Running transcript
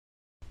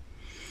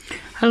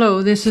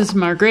Hello, this is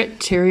Margaret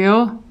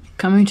Theriault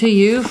coming to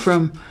you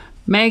from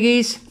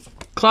Maggie's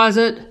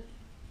Closet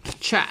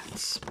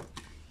Chats.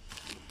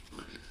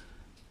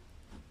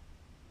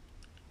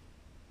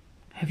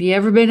 Have you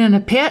ever been in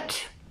a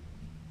pit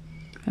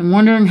and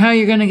wondering how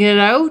you're going to get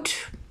out?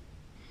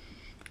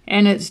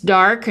 And it's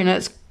dark and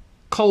it's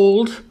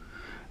cold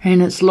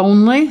and it's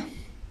lonely.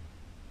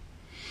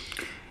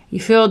 You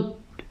feel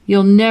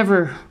you'll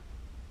never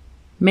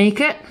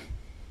make it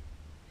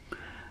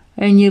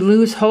and you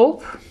lose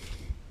hope.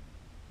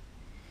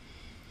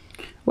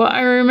 Well,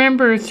 I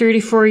remember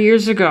 34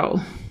 years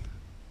ago,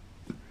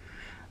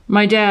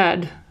 my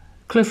dad,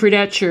 Clifford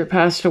Etcher,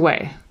 passed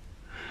away.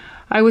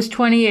 I was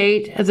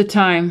 28 at the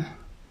time,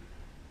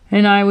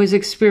 and I was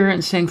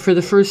experiencing for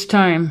the first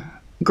time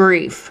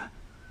grief.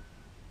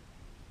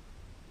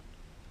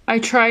 I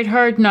tried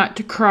hard not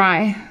to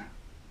cry.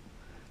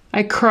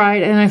 I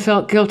cried and I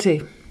felt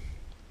guilty.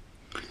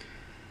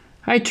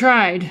 I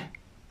tried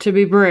to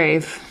be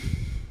brave.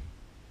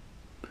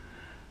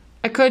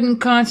 I couldn't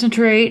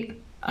concentrate.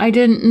 I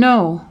didn't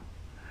know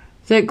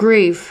that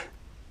grief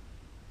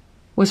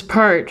was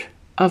part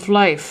of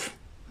life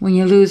when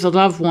you lose a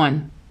loved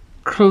one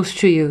close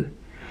to you.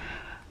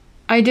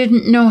 I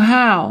didn't know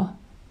how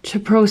to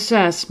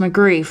process my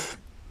grief.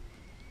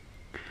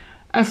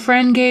 A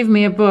friend gave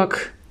me a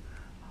book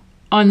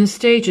on the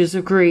stages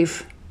of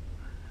grief,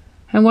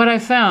 and what I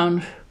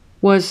found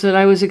was that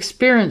I was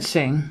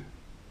experiencing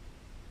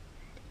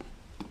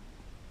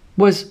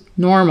was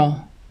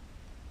normal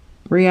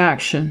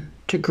reaction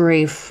to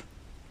grief.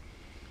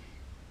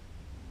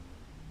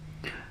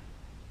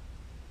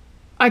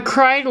 I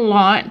cried a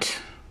lot,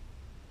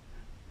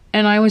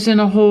 and I was in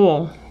a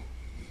hole,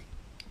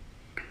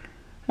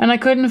 and I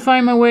couldn't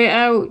find my way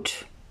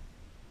out.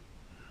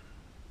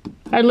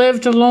 I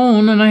lived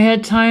alone, and I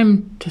had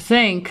time to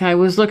think. I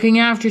was looking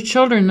after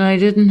children, and I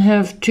didn't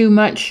have too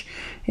much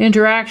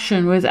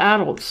interaction with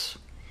adults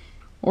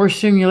or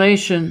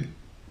stimulation.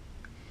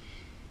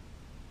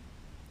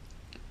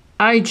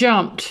 I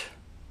jumped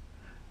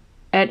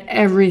at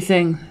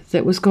everything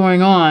that was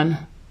going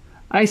on.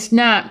 I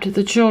snapped at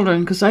the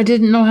children because I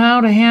didn't know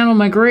how to handle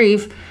my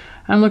grief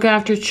and look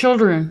after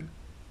children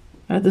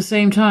at the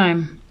same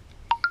time.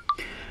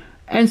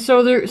 And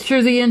so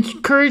through the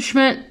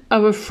encouragement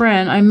of a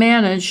friend, I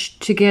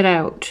managed to get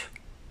out.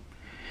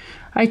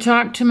 I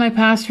talked to my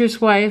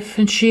pastor's wife,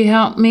 and she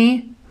helped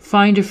me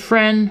find a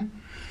friend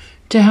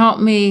to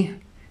help me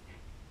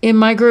in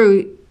my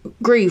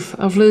grief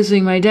of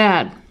losing my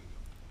dad.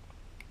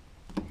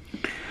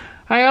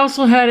 I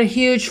also had a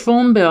huge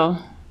phone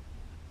bill,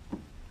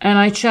 and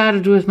I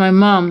chatted with my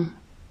mom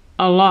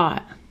a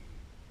lot.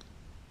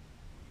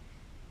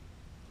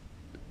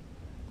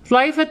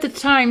 Life at the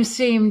time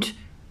seemed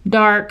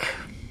dark,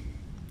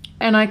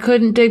 and I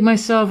couldn't dig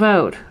myself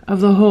out of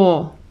the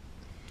hole.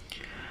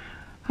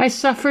 I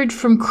suffer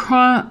from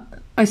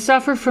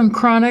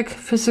chronic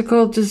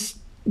physical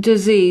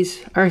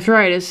disease,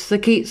 arthritis,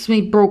 that keeps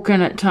me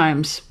broken at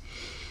times.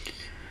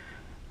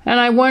 And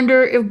I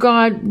wonder if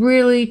God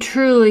really,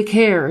 truly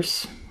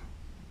cares.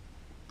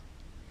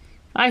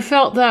 I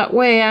felt that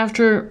way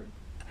after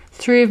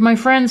 3 of my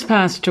friends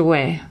passed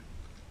away.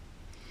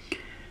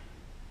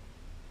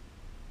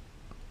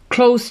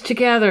 Close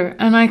together,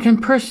 and I can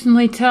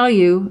personally tell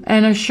you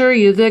and assure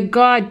you that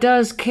God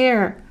does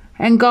care,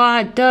 and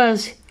God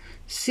does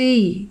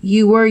see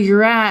you where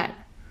you're at,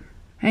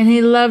 and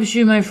He loves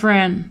you, my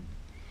friend.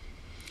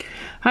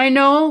 I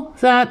know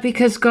that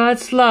because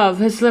God's love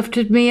has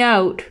lifted me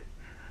out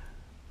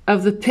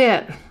of the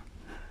pit.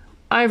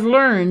 I've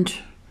learned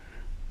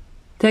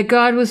that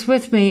God was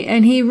with me,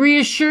 and He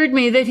reassured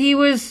me that He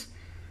was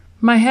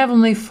my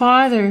Heavenly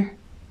Father.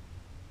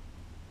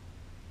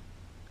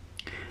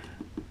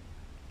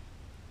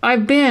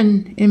 I've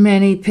been in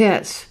many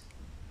pits.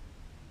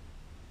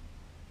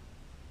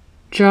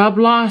 Job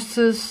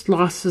losses,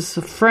 losses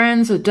of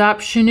friends,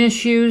 adoption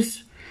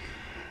issues.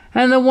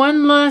 And the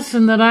one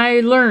lesson that I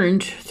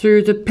learned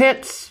through the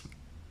pits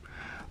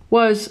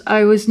was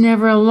I was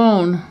never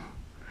alone,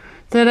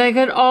 that I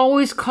could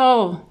always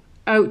call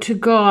out to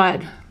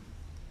God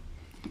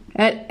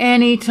at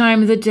any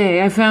time of the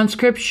day. I found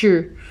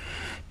scripture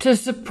to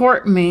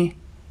support me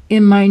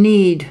in my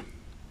need.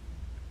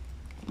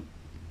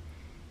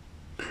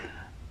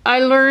 I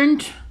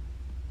learned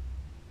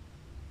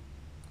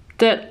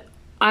that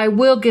I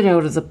will get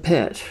out of the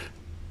pit.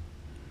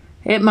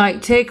 It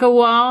might take a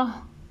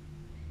while,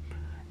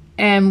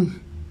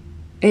 and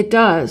it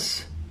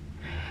does.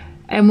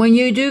 And when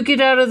you do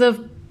get out of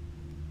the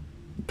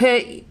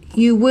pit,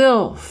 you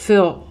will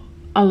feel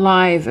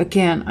alive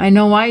again. I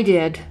know I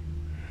did.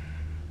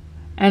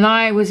 And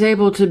I was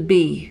able to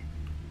be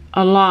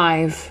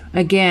alive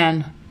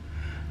again.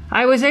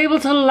 I was able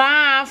to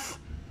laugh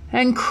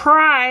and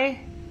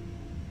cry,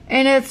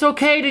 and it's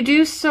okay to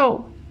do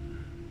so.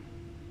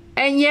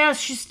 And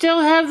yes, you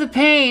still have the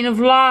pain of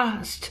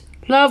lost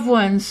loved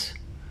ones,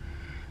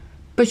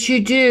 but you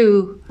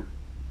do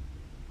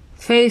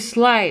face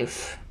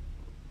life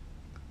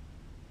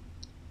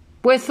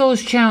with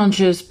those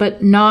challenges,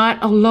 but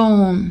not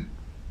alone.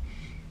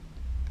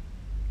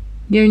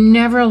 You're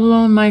never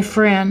alone, my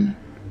friend.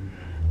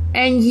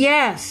 And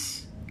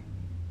yes,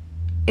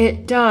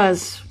 it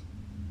does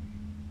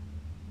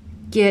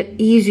get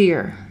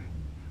easier.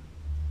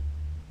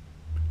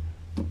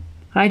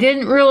 I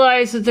didn't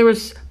realize that there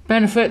was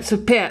benefits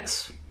of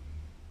pits.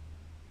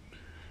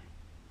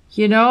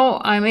 You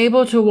know, I'm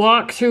able to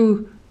walk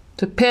through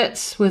the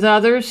pits with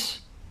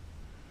others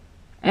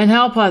and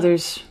help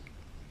others.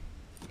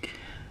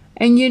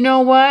 And you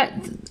know what?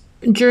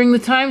 During the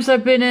times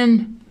I've been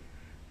in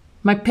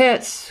my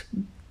pits,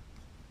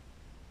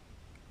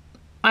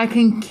 I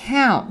can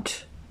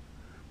count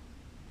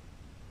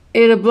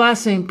it a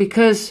blessing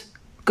because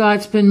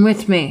God's been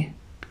with me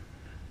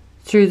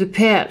through the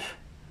pit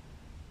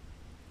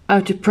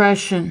of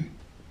depression.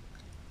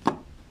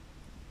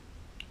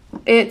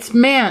 It's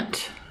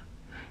meant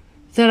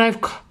that I've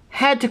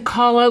had to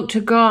call out to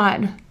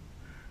God.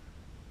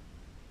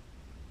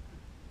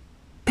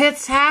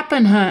 Pits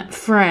happen,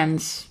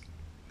 friends.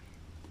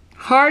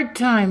 Hard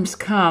times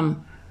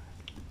come.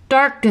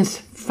 Darkness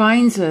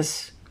finds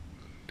us.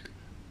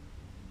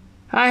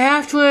 I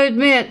have to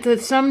admit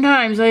that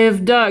sometimes I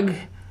have dug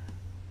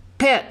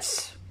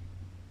pits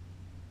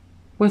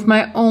with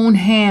my own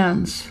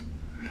hands.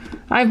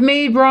 I've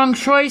made wrong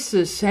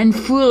choices and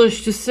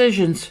foolish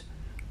decisions.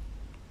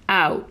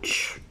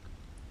 Ouch.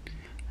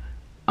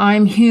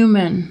 I'm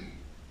human.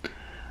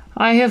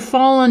 I have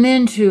fallen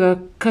into a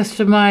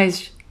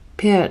customized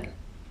pit,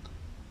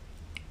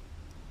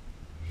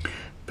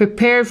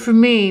 prepared for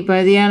me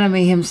by the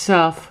enemy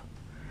himself.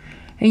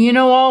 And you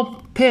know,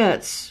 all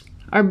pits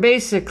are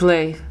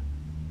basically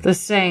the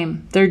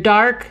same. They're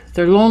dark,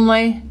 they're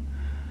lonely,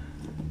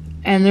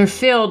 and they're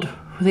filled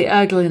with the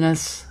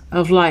ugliness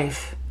of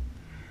life.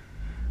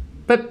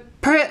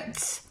 But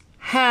pits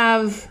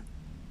have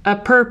a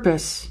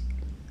purpose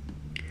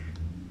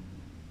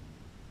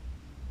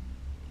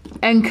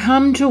and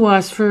come to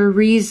us for a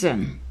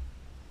reason.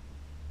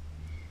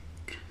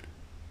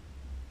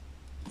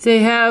 They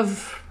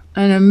have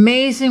an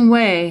amazing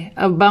way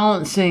of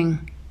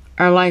balancing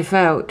our life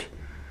out.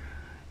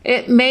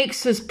 It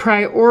makes us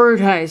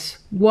prioritize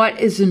what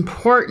is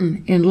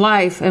important in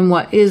life and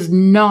what is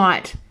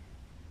not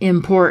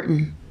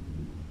important.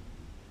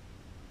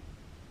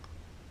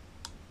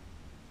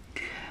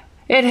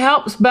 It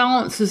helps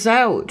balance us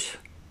out.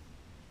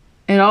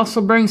 It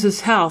also brings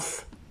us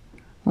health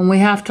when we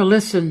have to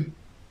listen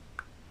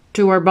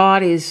to our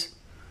bodies.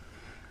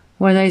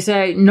 When they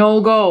say,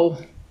 no go,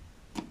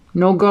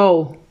 no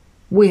go,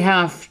 we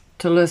have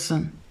to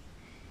listen.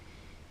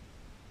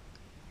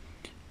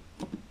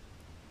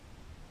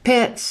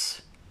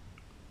 Pits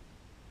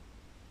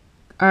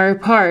are a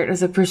part of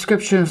the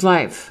prescription of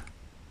life.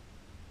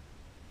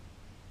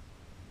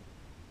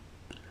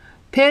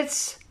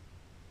 Pits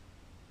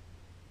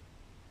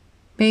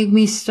make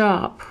me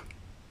stop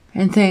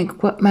and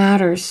think what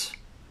matters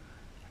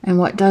and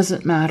what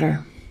doesn't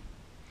matter.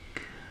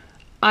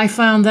 I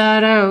found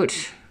that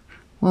out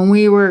when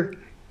we were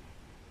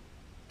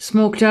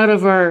smoked out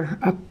of our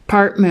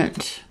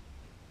apartment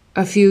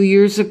a few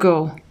years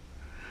ago.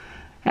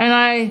 And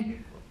I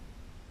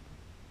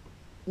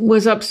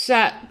was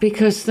upset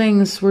because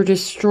things were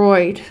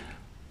destroyed.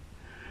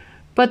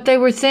 But they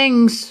were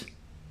things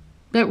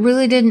that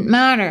really didn't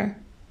matter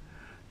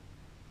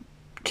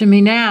to me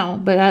now,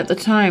 but at the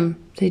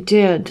time they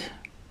did.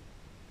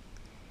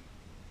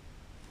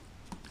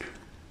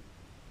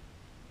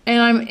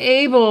 And I'm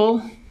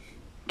able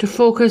to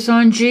focus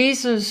on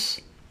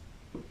Jesus.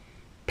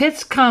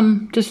 Pits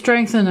come to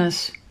strengthen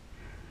us.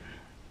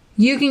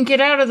 You can get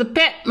out of the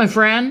pit, my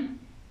friend.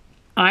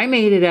 I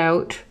made it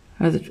out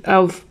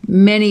of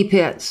many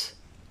pits,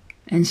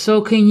 and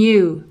so can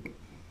you.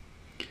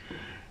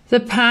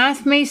 The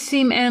path may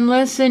seem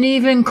endless and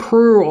even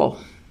cruel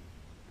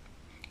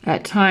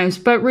at times,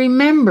 but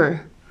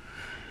remember,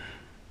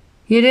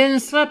 you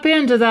didn't slip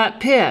into that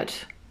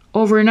pit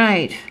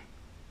overnight,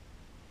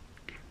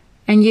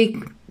 and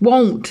you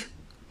won't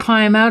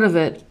climb out of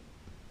it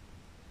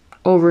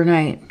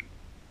overnight.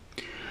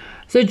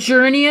 The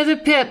journey of the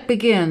pit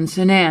begins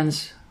and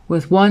ends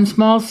with one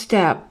small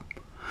step.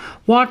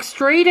 Walk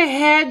straight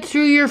ahead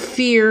through your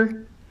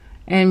fear,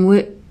 and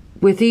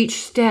with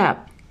each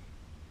step,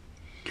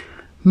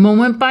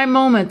 moment by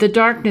moment, the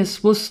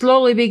darkness will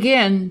slowly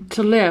begin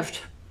to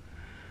lift.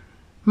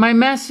 My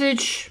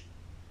message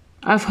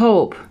of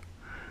hope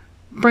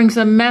brings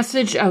a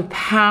message of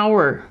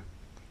power,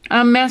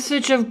 a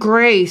message of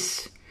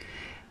grace.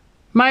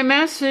 My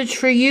message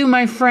for you,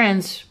 my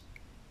friends,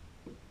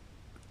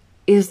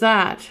 is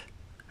that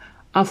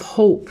of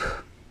hope.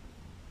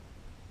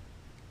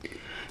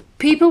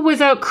 People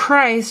without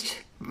Christ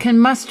can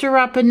muster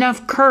up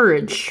enough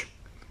courage,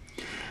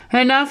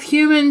 enough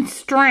human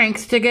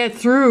strength to get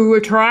through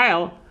a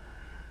trial.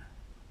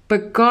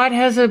 But God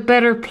has a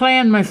better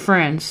plan, my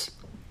friends.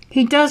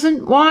 He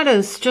doesn't want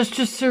us just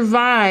to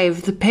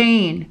survive the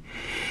pain.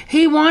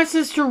 He wants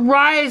us to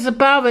rise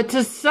above it,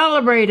 to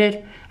celebrate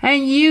it,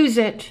 and use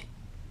it.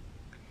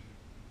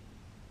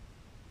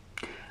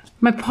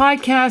 My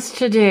podcast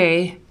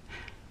today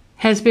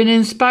has been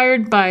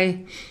inspired by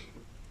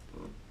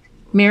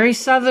Mary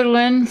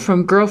Sutherland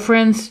from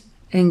Girlfriends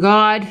and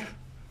God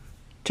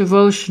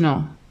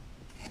Devotional.